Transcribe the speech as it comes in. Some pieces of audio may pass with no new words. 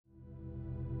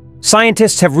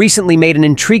Scientists have recently made an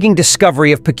intriguing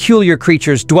discovery of peculiar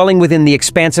creatures dwelling within the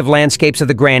expansive landscapes of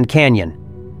the Grand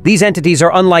Canyon. These entities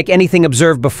are unlike anything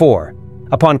observed before.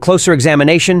 Upon closer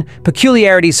examination,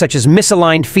 peculiarities such as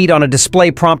misaligned feet on a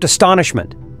display prompt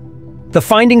astonishment. The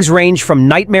findings range from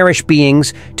nightmarish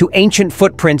beings to ancient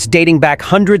footprints dating back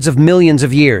hundreds of millions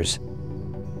of years.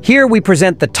 Here we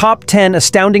present the top 10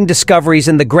 astounding discoveries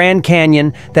in the Grand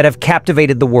Canyon that have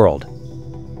captivated the world.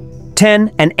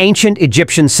 10. An ancient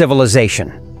Egyptian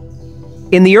civilization.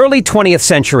 In the early 20th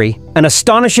century, an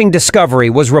astonishing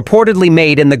discovery was reportedly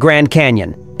made in the Grand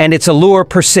Canyon, and its allure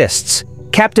persists,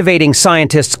 captivating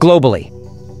scientists globally.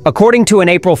 According to an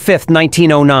April 5,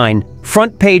 1909,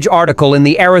 front-page article in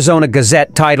the Arizona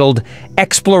Gazette titled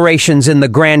 "Explorations in the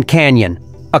Grand Canyon,"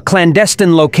 a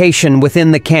clandestine location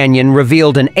within the canyon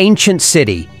revealed an ancient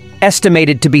city,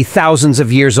 estimated to be thousands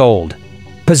of years old.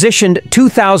 Positioned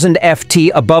 2,000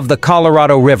 ft above the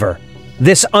Colorado River,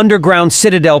 this underground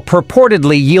citadel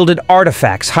purportedly yielded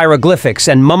artifacts, hieroglyphics,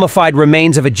 and mummified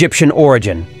remains of Egyptian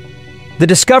origin. The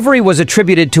discovery was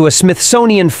attributed to a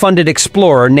Smithsonian-funded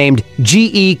explorer named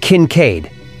G.E. Kincaid,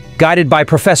 guided by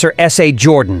Professor S.A.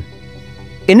 Jordan.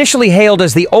 Initially hailed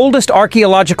as the oldest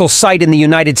archaeological site in the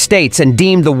United States and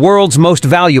deemed the world's most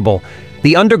valuable,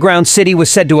 the underground city was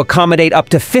said to accommodate up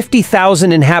to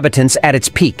 50,000 inhabitants at its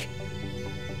peak.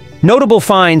 Notable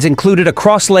finds included a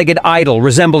cross-legged idol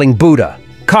resembling Buddha,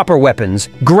 copper weapons,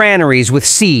 granaries with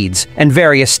seeds, and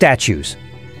various statues.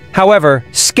 However,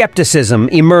 skepticism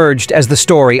emerged as the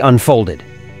story unfolded.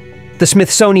 The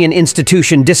Smithsonian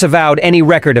Institution disavowed any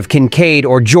record of Kincaid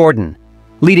or Jordan,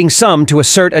 leading some to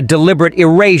assert a deliberate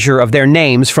erasure of their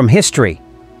names from history.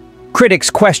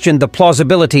 Critics questioned the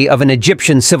plausibility of an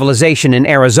Egyptian civilization in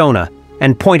Arizona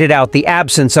and pointed out the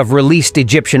absence of released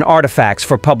Egyptian artifacts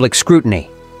for public scrutiny.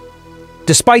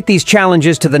 Despite these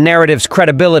challenges to the narrative's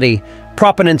credibility,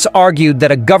 proponents argued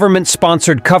that a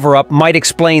government-sponsored cover-up might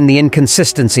explain the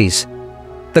inconsistencies.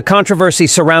 The controversy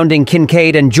surrounding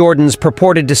Kincaid and Jordan's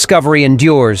purported discovery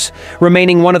endures,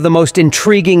 remaining one of the most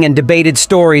intriguing and debated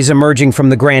stories emerging from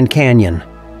the Grand Canyon.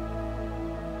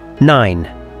 9.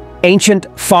 Ancient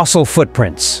fossil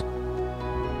footprints.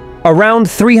 Around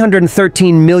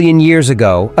 313 million years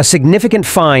ago, a significant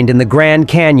find in the Grand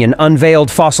Canyon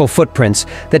unveiled fossil footprints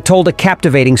that told a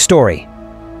captivating story.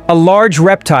 A large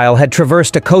reptile had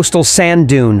traversed a coastal sand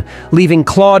dune, leaving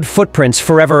clawed footprints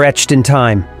forever etched in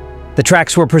time. The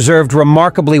tracks were preserved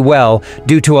remarkably well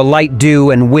due to a light dew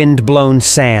and wind-blown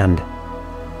sand.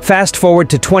 Fast forward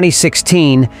to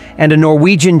 2016, and a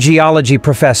Norwegian geology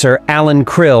professor, Alan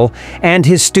Krill, and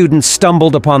his students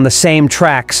stumbled upon the same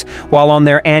tracks while on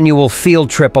their annual field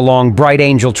trip along Bright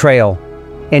Angel Trail.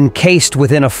 Encased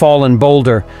within a fallen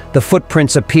boulder, the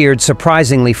footprints appeared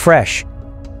surprisingly fresh.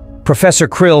 Professor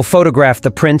Krill photographed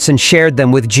the prints and shared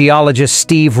them with geologist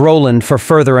Steve Rowland for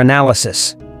further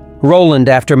analysis. Rowland,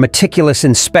 after meticulous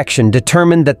inspection,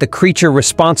 determined that the creature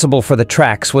responsible for the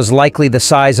tracks was likely the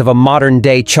size of a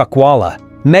modern-day chuckwalla,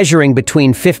 measuring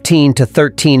between 15 to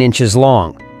 13 inches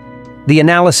long. The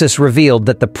analysis revealed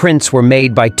that the prints were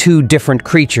made by two different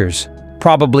creatures,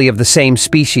 probably of the same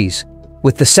species,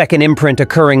 with the second imprint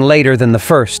occurring later than the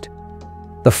first.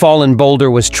 The fallen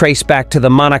boulder was traced back to the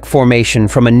Manak Formation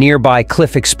from a nearby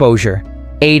cliff exposure,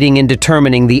 aiding in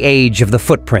determining the age of the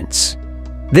footprints.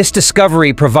 This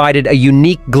discovery provided a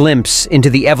unique glimpse into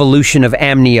the evolution of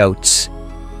amniotes,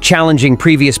 challenging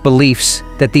previous beliefs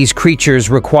that these creatures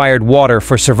required water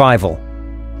for survival.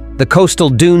 The coastal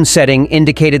dune setting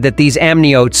indicated that these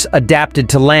amniotes adapted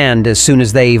to land as soon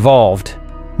as they evolved.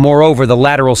 Moreover, the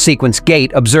lateral sequence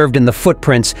gait observed in the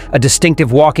footprints a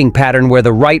distinctive walking pattern where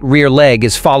the right rear leg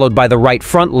is followed by the right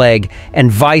front leg, and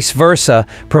vice versa,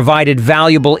 provided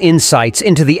valuable insights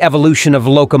into the evolution of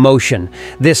locomotion.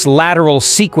 This lateral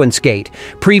sequence gait,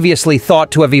 previously thought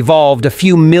to have evolved a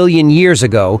few million years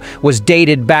ago, was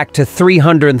dated back to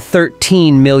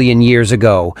 313 million years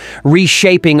ago,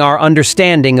 reshaping our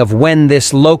understanding of when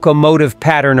this locomotive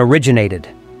pattern originated.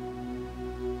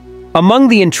 Among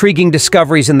the intriguing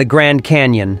discoveries in the Grand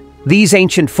Canyon, these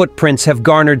ancient footprints have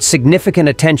garnered significant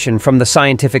attention from the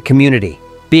scientific community,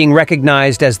 being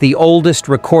recognized as the oldest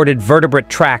recorded vertebrate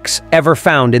tracks ever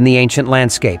found in the ancient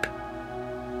landscape.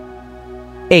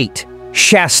 8.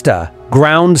 Shasta,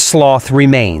 ground sloth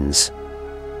remains.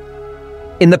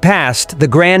 In the past, the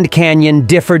Grand Canyon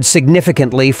differed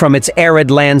significantly from its arid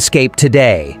landscape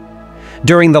today.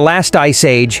 During the last ice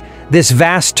age, this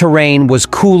vast terrain was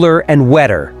cooler and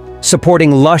wetter, supporting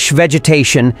lush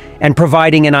vegetation and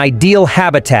providing an ideal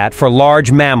habitat for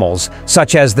large mammals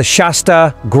such as the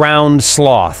Shasta ground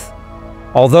sloth.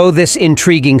 Although this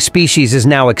intriguing species is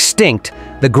now extinct,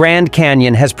 the Grand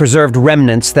Canyon has preserved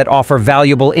remnants that offer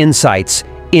valuable insights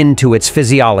into its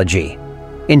physiology.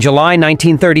 In July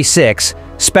 1936,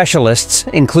 specialists,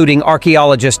 including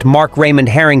archaeologist Mark Raymond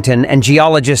Harrington and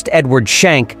geologist Edward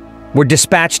Schenck, were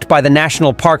dispatched by the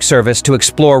National Park Service to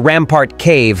explore Rampart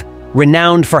Cave,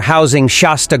 renowned for housing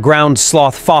Shasta ground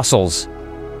sloth fossils.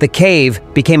 The cave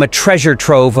became a treasure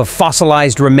trove of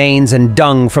fossilized remains and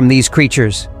dung from these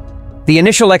creatures. The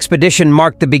initial expedition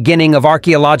marked the beginning of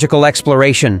archaeological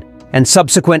exploration and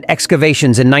subsequent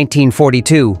excavations in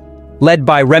 1942, led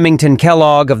by Remington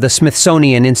Kellogg of the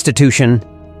Smithsonian Institution,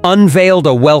 unveiled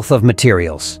a wealth of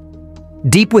materials.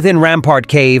 Deep within Rampart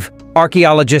Cave,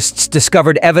 archaeologists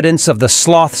discovered evidence of the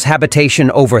sloth's habitation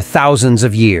over thousands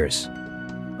of years.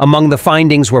 Among the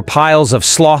findings were piles of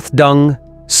sloth dung,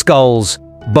 skulls,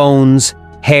 bones,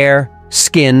 hair,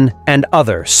 skin, and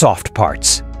other soft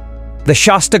parts. The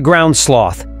Shasta ground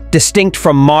sloth, distinct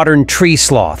from modern tree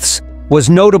sloths,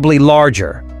 was notably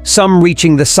larger, some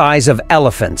reaching the size of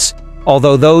elephants,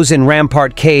 although those in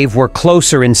Rampart Cave were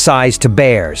closer in size to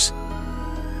bears.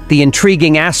 The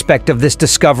intriguing aspect of this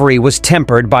discovery was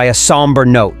tempered by a somber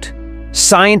note.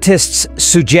 Scientists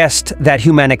suggest that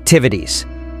human activities,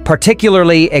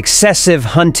 particularly excessive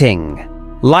hunting,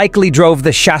 likely drove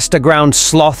the Shasta ground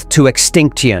sloth to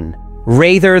extinction,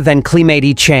 rather than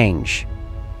climatic change.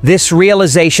 This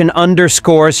realization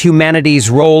underscores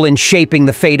humanity's role in shaping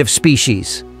the fate of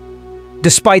species.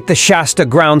 Despite the Shasta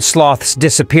ground sloth's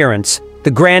disappearance,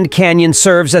 the Grand Canyon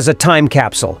serves as a time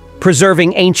capsule,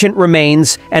 preserving ancient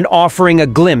remains and offering a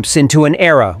glimpse into an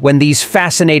era when these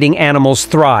fascinating animals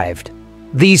thrived.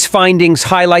 These findings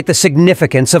highlight the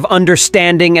significance of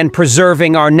understanding and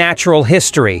preserving our natural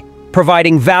history,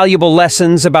 providing valuable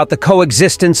lessons about the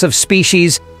coexistence of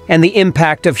species and the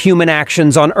impact of human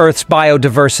actions on Earth's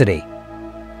biodiversity.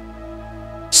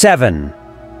 7.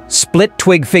 Split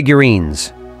twig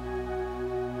figurines.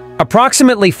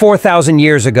 Approximately 4,000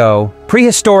 years ago,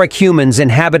 prehistoric humans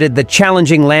inhabited the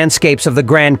challenging landscapes of the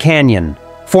Grand Canyon,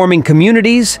 forming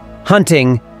communities,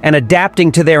 hunting, and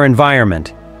adapting to their environment.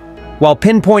 While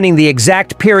pinpointing the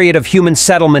exact period of human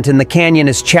settlement in the canyon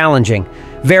is challenging,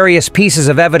 various pieces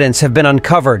of evidence have been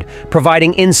uncovered,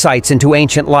 providing insights into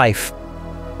ancient life.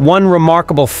 One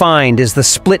remarkable find is the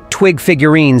split twig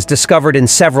figurines discovered in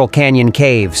several canyon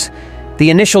caves. The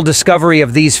initial discovery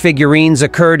of these figurines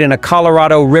occurred in a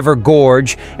Colorado River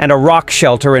gorge and a rock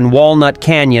shelter in Walnut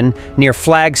Canyon near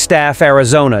Flagstaff,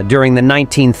 Arizona during the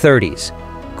 1930s.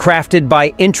 Crafted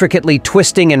by intricately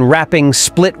twisting and wrapping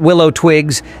split willow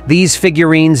twigs, these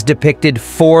figurines depicted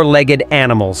four-legged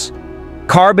animals.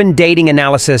 Carbon dating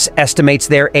analysis estimates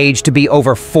their age to be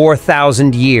over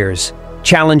 4,000 years,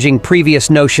 challenging previous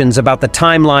notions about the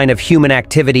timeline of human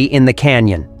activity in the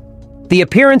canyon. The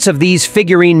appearance of these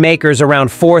figurine makers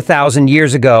around 4,000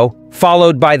 years ago,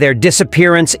 followed by their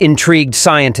disappearance, intrigued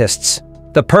scientists.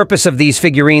 The purpose of these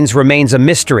figurines remains a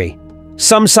mystery.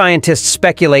 Some scientists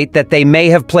speculate that they may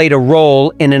have played a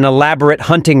role in an elaborate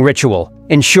hunting ritual,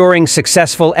 ensuring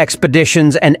successful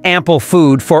expeditions and ample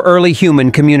food for early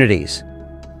human communities.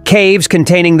 Caves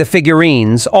containing the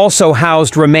figurines also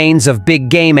housed remains of big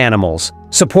game animals,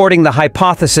 supporting the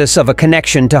hypothesis of a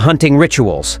connection to hunting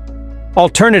rituals.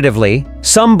 Alternatively,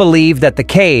 some believe that the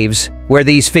caves, where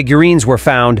these figurines were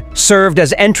found, served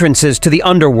as entrances to the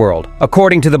underworld,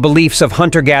 according to the beliefs of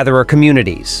hunter-gatherer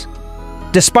communities.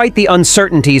 Despite the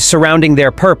uncertainties surrounding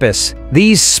their purpose,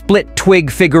 these split twig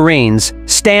figurines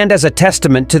stand as a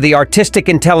testament to the artistic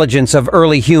intelligence of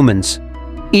early humans.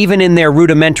 Even in their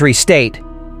rudimentary state,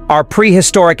 our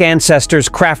prehistoric ancestors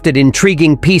crafted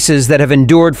intriguing pieces that have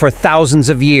endured for thousands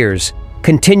of years,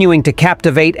 continuing to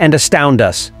captivate and astound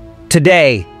us.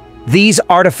 Today, these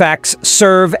artifacts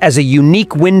serve as a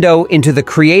unique window into the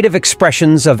creative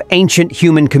expressions of ancient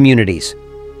human communities.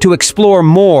 To explore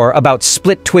more about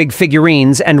split twig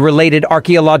figurines and related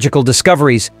archaeological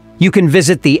discoveries, you can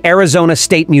visit the Arizona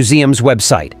State Museum's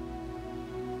website.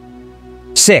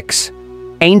 6.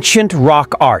 Ancient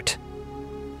rock art.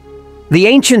 The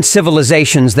ancient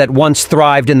civilizations that once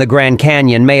thrived in the Grand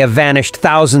Canyon may have vanished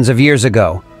thousands of years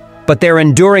ago, but their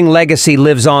enduring legacy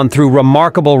lives on through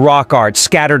remarkable rock art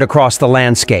scattered across the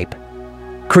landscape.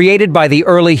 Created by the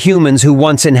early humans who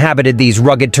once inhabited these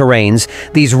rugged terrains,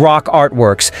 these rock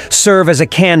artworks serve as a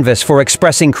canvas for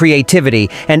expressing creativity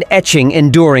and etching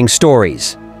enduring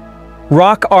stories.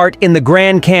 Rock art in the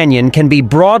Grand Canyon can be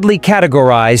broadly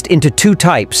categorized into two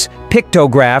types: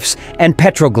 pictographs and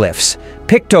petroglyphs.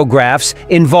 Pictographs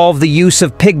involve the use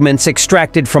of pigments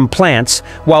extracted from plants,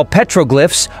 while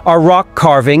petroglyphs are rock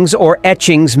carvings or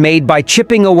etchings made by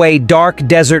chipping away dark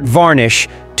desert varnish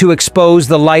to expose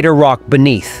the lighter rock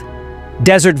beneath.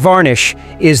 Desert varnish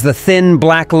is the thin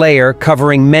black layer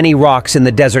covering many rocks in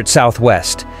the desert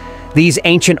Southwest. These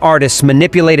ancient artists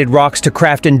manipulated rocks to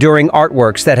craft enduring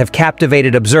artworks that have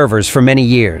captivated observers for many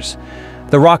years.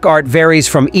 The rock art varies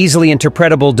from easily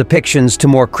interpretable depictions to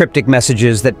more cryptic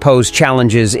messages that pose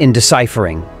challenges in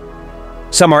deciphering.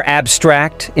 Some are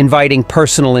abstract, inviting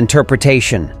personal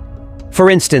interpretation. For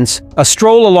instance, a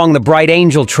stroll along the Bright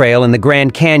Angel Trail in the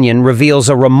Grand Canyon reveals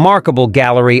a remarkable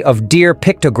gallery of deer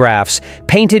pictographs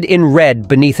painted in red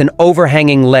beneath an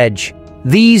overhanging ledge.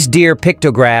 These deer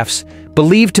pictographs,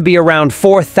 believed to be around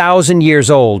 4,000 years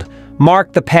old,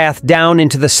 mark the path down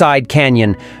into the side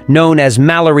canyon, known as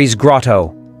Mallory's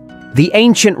Grotto. The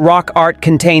ancient rock art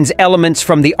contains elements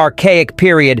from the Archaic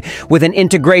period with an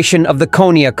integration of the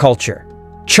Konya culture.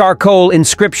 Charcoal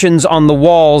inscriptions on the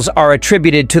walls are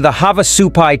attributed to the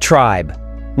Havasupai tribe,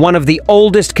 one of the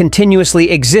oldest continuously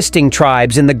existing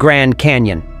tribes in the Grand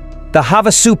Canyon. The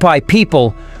Havasupai people,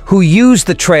 who used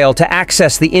the trail to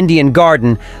access the Indian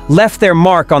Garden, left their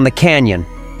mark on the canyon.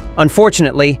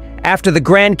 Unfortunately, after the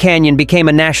Grand Canyon became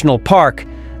a national park,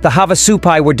 the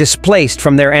Havasupai were displaced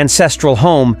from their ancestral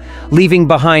home, leaving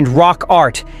behind rock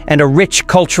art and a rich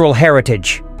cultural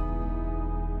heritage.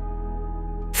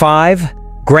 5.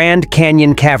 Grand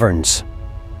Canyon Caverns.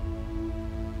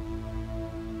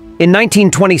 In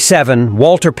 1927,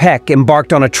 Walter Peck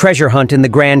embarked on a treasure hunt in the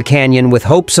Grand Canyon with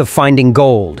hopes of finding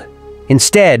gold.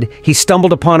 Instead, he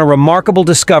stumbled upon a remarkable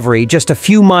discovery just a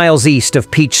few miles east of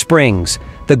Peach Springs,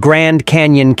 the Grand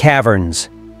Canyon Caverns.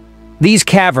 These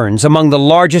caverns, among the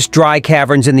largest dry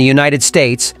caverns in the United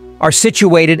States, are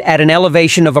situated at an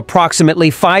elevation of approximately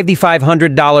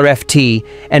 5,500 FT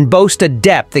and boast a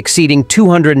depth exceeding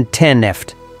 210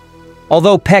 ft.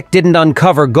 Although Peck didn't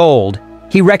uncover gold,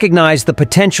 he recognized the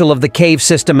potential of the cave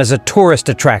system as a tourist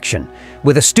attraction.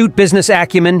 With astute business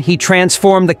acumen, he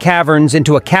transformed the caverns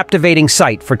into a captivating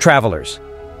sight for travelers.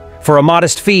 For a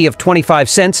modest fee of 25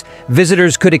 cents,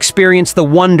 visitors could experience the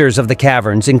wonders of the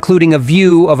caverns, including a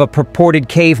view of a purported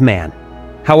caveman.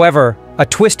 However, a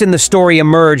twist in the story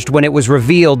emerged when it was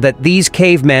revealed that these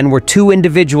cavemen were two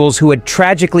individuals who had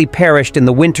tragically perished in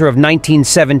the winter of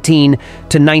 1917 to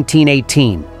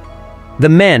 1918. The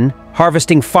men,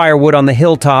 harvesting firewood on the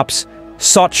hilltops,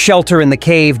 sought shelter in the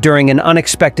cave during an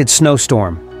unexpected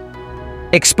snowstorm.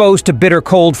 Exposed to bitter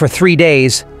cold for 3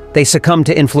 days, they succumbed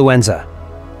to influenza.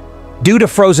 Due to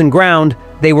frozen ground,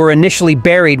 they were initially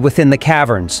buried within the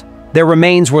caverns. Their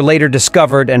remains were later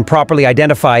discovered and properly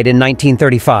identified in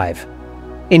 1935.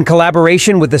 In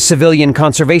collaboration with the Civilian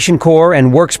Conservation Corps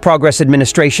and Works Progress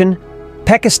Administration,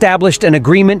 Peck established an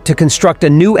agreement to construct a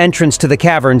new entrance to the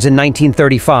caverns in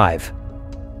 1935.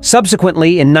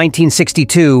 Subsequently, in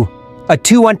 1962, a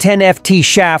 210 FT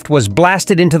shaft was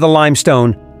blasted into the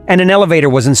limestone and an elevator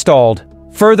was installed,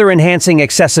 further enhancing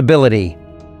accessibility.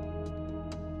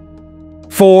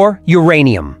 4.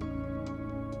 Uranium.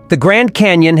 The Grand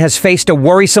Canyon has faced a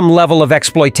worrisome level of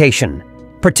exploitation,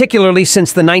 particularly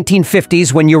since the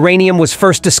 1950s when uranium was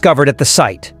first discovered at the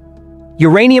site.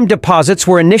 Uranium deposits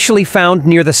were initially found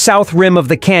near the south rim of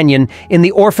the canyon in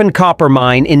the Orphan Copper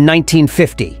Mine in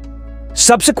 1950.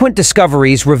 Subsequent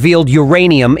discoveries revealed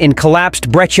uranium in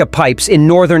collapsed breccia pipes in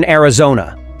northern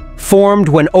Arizona, formed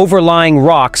when overlying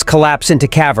rocks collapse into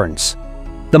caverns.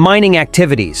 The mining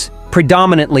activities,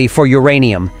 predominantly for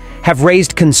uranium, have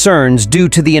raised concerns due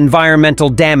to the environmental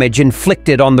damage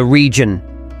inflicted on the region.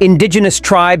 Indigenous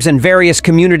tribes and various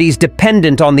communities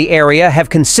dependent on the area have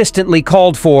consistently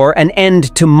called for an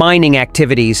end to mining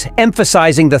activities,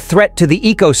 emphasizing the threat to the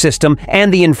ecosystem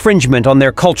and the infringement on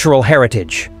their cultural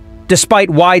heritage. Despite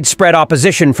widespread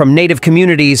opposition from native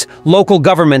communities, local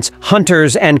governments,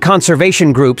 hunters, and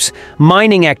conservation groups,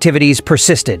 mining activities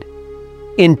persisted.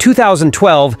 In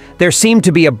 2012, there seemed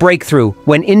to be a breakthrough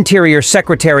when Interior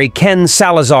Secretary Ken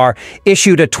Salazar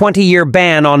issued a 20-year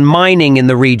ban on mining in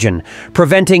the region,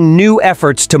 preventing new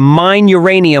efforts to mine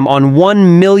uranium on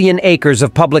 1 million acres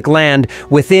of public land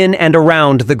within and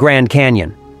around the Grand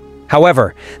Canyon.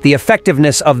 However, the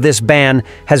effectiveness of this ban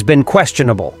has been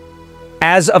questionable.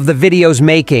 As of the video's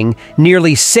making,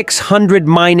 nearly 600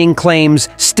 mining claims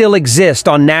still exist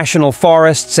on national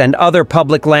forests and other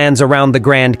public lands around the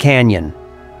Grand Canyon.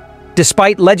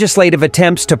 Despite legislative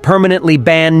attempts to permanently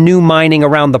ban new mining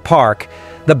around the park,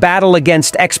 the battle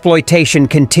against exploitation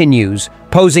continues,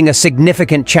 posing a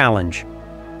significant challenge.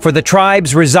 For the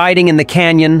tribes residing in the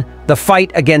canyon, the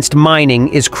fight against mining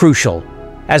is crucial,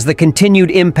 as the continued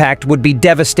impact would be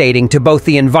devastating to both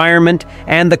the environment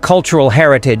and the cultural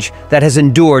heritage that has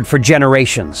endured for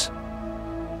generations.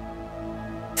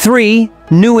 3.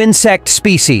 New insect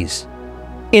species.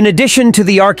 In addition to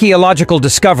the archaeological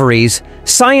discoveries,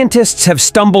 scientists have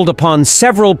stumbled upon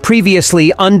several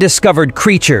previously undiscovered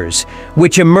creatures,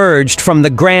 which emerged from the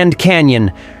Grand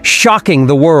Canyon, shocking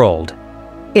the world.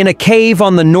 In a cave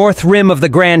on the north rim of the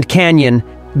Grand Canyon,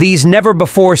 these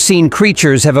never-before-seen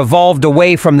creatures have evolved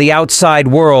away from the outside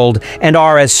world and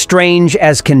are as strange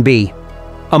as can be.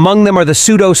 Among them are the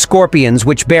pseudo-scorpions,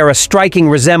 which bear a striking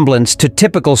resemblance to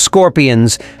typical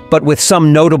scorpions, but with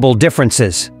some notable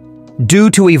differences.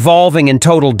 Due to evolving in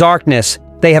total darkness,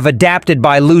 they have adapted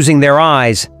by losing their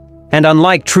eyes, and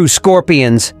unlike true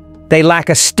scorpions, they lack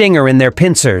a stinger in their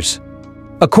pincers.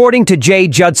 According to J.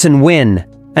 Judson Wynn,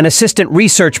 an assistant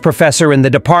research professor in the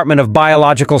Department of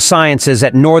Biological Sciences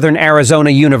at Northern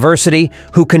Arizona University,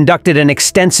 who conducted an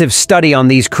extensive study on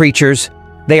these creatures,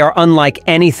 they are unlike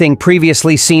anything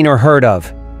previously seen or heard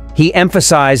of. He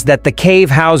emphasized that the cave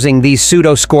housing these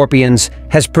pseudoscorpions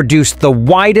has produced the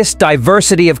widest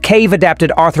diversity of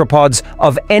cave-adapted arthropods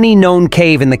of any known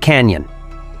cave in the canyon.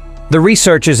 The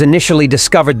researchers initially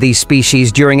discovered these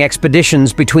species during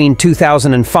expeditions between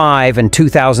 2005 and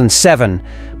 2007,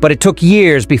 but it took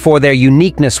years before their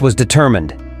uniqueness was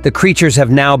determined. The creatures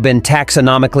have now been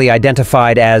taxonomically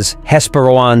identified as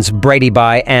Hesperoans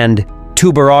bradybi and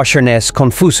Tuberochornes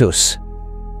confusus.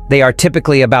 They are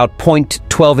typically about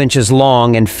 0.12 inches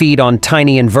long and feed on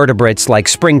tiny invertebrates like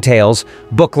springtails,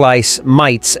 book lice,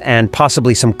 mites, and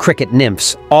possibly some cricket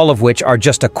nymphs, all of which are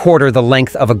just a quarter the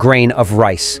length of a grain of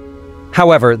rice.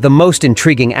 However, the most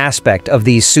intriguing aspect of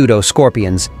these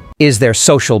pseudo-scorpions is their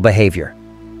social behavior.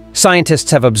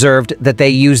 Scientists have observed that they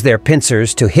use their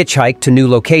pincers to hitchhike to new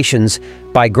locations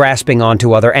by grasping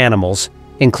onto other animals,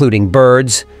 including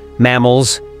birds,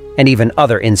 mammals, and even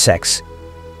other insects.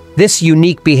 This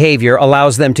unique behavior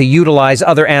allows them to utilize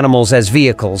other animals as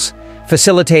vehicles,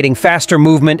 facilitating faster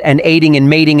movement and aiding in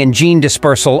mating and gene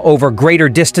dispersal over greater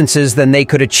distances than they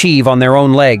could achieve on their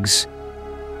own legs.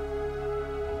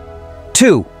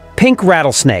 2. Pink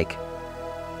rattlesnake.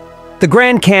 The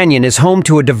Grand Canyon is home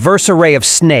to a diverse array of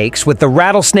snakes, with the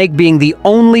rattlesnake being the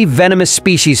only venomous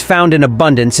species found in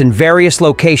abundance in various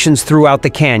locations throughout the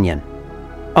canyon.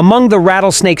 Among the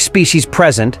rattlesnake species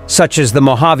present, such as the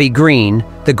Mojave Green,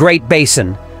 the Great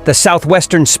Basin, the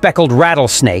southwestern speckled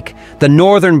rattlesnake, the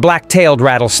northern black-tailed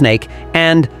rattlesnake,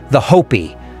 and the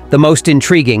Hopi, the most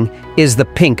intriguing is the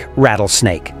pink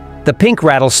rattlesnake. The pink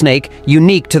rattlesnake,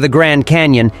 unique to the Grand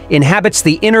Canyon, inhabits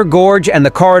the inner gorge and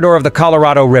the corridor of the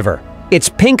Colorado River. Its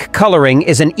pink coloring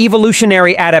is an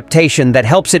evolutionary adaptation that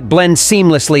helps it blend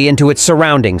seamlessly into its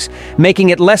surroundings, making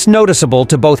it less noticeable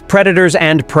to both predators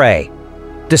and prey.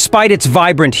 Despite its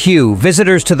vibrant hue,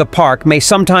 visitors to the park may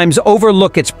sometimes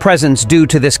overlook its presence due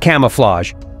to this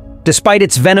camouflage. Despite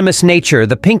its venomous nature,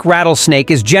 the pink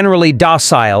rattlesnake is generally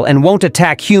docile and won't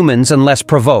attack humans unless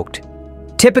provoked.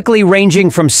 Typically ranging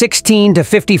from 16 to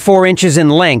 54 inches in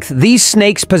length, these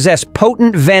snakes possess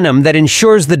potent venom that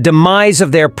ensures the demise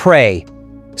of their prey.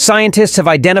 Scientists have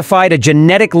identified a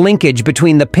genetic linkage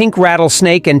between the pink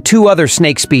rattlesnake and two other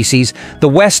snake species, the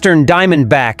western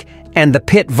diamondback and the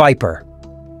pit viper.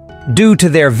 Due to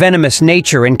their venomous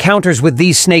nature, encounters with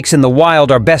these snakes in the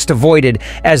wild are best avoided,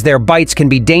 as their bites can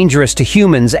be dangerous to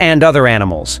humans and other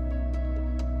animals.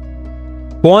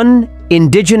 1.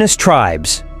 Indigenous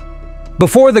tribes.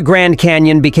 Before the Grand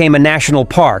Canyon became a national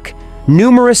park,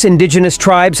 numerous indigenous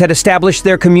tribes had established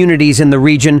their communities in the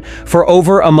region for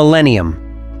over a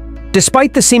millennium.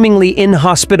 Despite the seemingly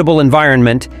inhospitable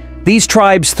environment, these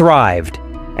tribes thrived,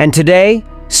 and today,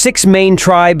 6 main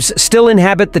tribes still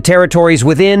inhabit the territories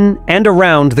within and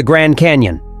around the Grand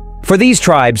Canyon. For these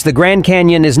tribes, the Grand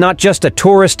Canyon is not just a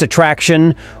tourist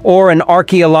attraction or an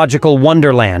archaeological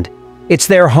wonderland. It's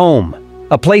their home,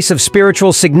 a place of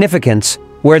spiritual significance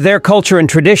where their culture and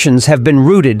traditions have been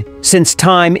rooted since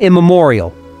time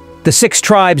immemorial. The 6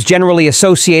 tribes generally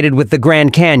associated with the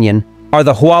Grand Canyon are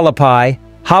the Hualapai,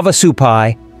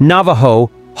 Havasupai, Navajo,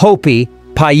 Hopi,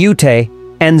 Paiute,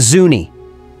 and Zuni.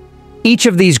 Each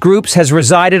of these groups has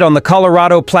resided on the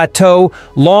Colorado Plateau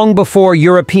long before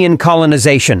European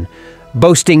colonization,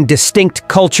 boasting distinct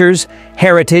cultures,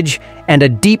 heritage, and a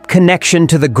deep connection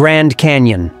to the Grand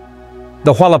Canyon.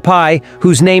 The Hualapai,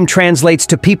 whose name translates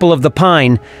to people of the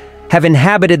pine, have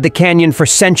inhabited the canyon for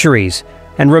centuries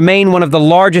and remain one of the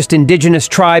largest indigenous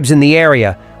tribes in the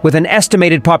area, with an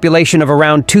estimated population of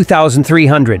around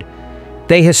 2,300.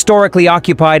 They historically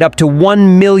occupied up to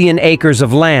 1 million acres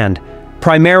of land,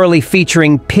 primarily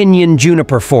featuring pinyon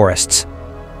juniper forests.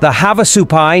 The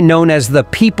Havasupai, known as the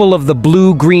People of the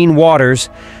Blue-Green Waters,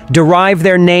 derive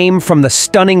their name from the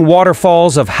stunning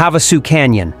waterfalls of Havasu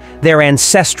Canyon, their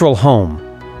ancestral home.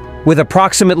 With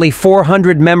approximately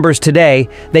 400 members today,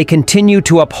 they continue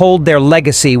to uphold their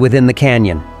legacy within the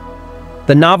canyon.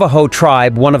 The Navajo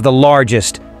tribe, one of the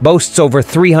largest, boasts over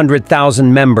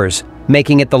 300,000 members,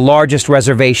 making it the largest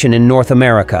reservation in North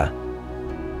America.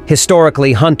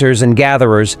 Historically hunters and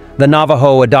gatherers, the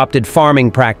Navajo adopted farming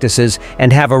practices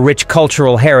and have a rich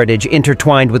cultural heritage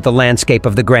intertwined with the landscape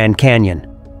of the Grand Canyon.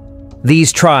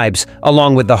 These tribes,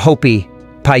 along with the Hopi,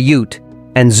 Paiute,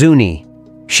 and Zuni,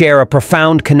 share a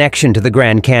profound connection to the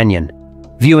Grand Canyon,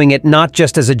 viewing it not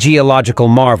just as a geological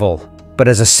marvel, but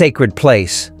as a sacred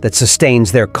place that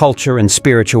sustains their culture and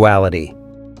spirituality.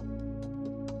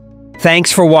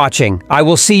 Thanks for watching. I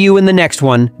will see you in the next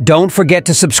one. Don't forget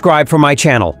to subscribe for my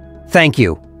channel. Thank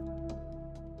you.